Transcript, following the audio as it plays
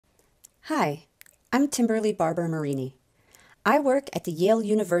Hi, I'm Timberly Barber Marini. I work at the Yale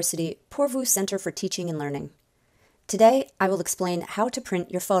University Poorvu Center for Teaching and Learning. Today, I will explain how to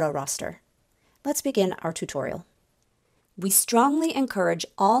print your photo roster. Let's begin our tutorial. We strongly encourage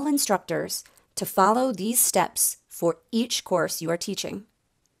all instructors to follow these steps for each course you are teaching.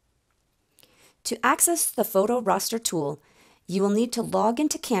 To access the photo roster tool, you will need to log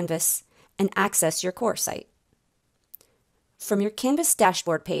into Canvas and access your course site. From your Canvas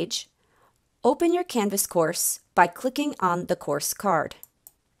dashboard page, open your Canvas course by clicking on the course card.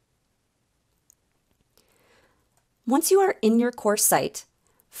 Once you are in your course site,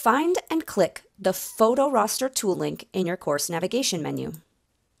 find and click the Photo Roster tool link in your course navigation menu.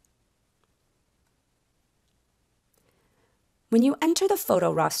 When you enter the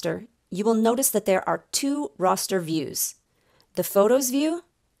photo roster, you will notice that there are two roster views, the Photos view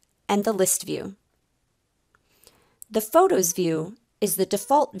and the List view. The Photos view is the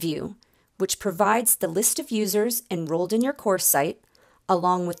default view, which provides the list of users enrolled in your course site,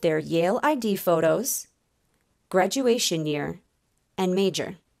 along with their Yale ID photos, graduation year, and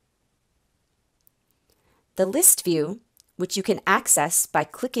major. The List view, which you can access by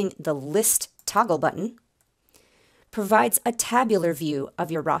clicking the List toggle button, provides a tabular view of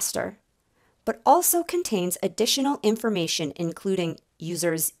your roster, but also contains additional information including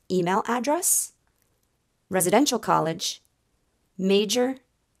users' email address, residential college, major,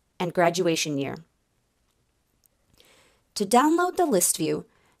 and graduation year. To download the list view,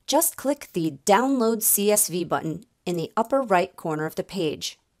 just click the Download CSV button in the upper right corner of the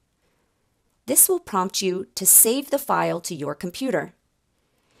page. This will prompt you to save the file to your computer.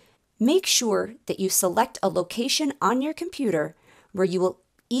 Make sure that you select a location on your computer where you will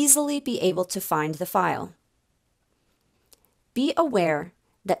easily be able to find the file. Be aware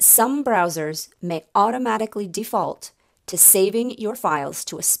that some browsers may automatically default to saving your files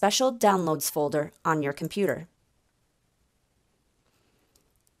to a special downloads folder on your computer.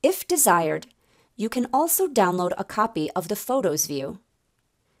 If desired, you can also download a copy of the Photos view.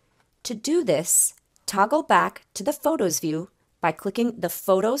 To do this, toggle back to the Photos view by clicking the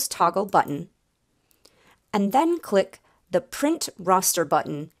Photos toggle button, and then click the Print Roster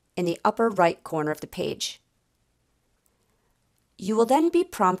button in the upper right corner of the page. You will then be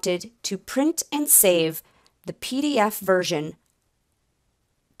prompted to print and save the PDF version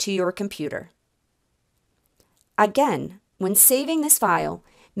to your computer. Again, when saving this file,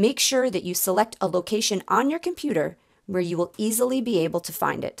 make sure that you select a location on your computer where you will easily be able to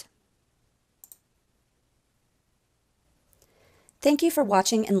find it. Thank you for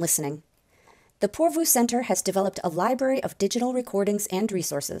watching and listening. The Poorvu Center has developed a library of digital recordings and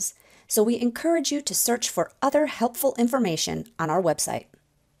resources, so we encourage you to search for other helpful information on our website.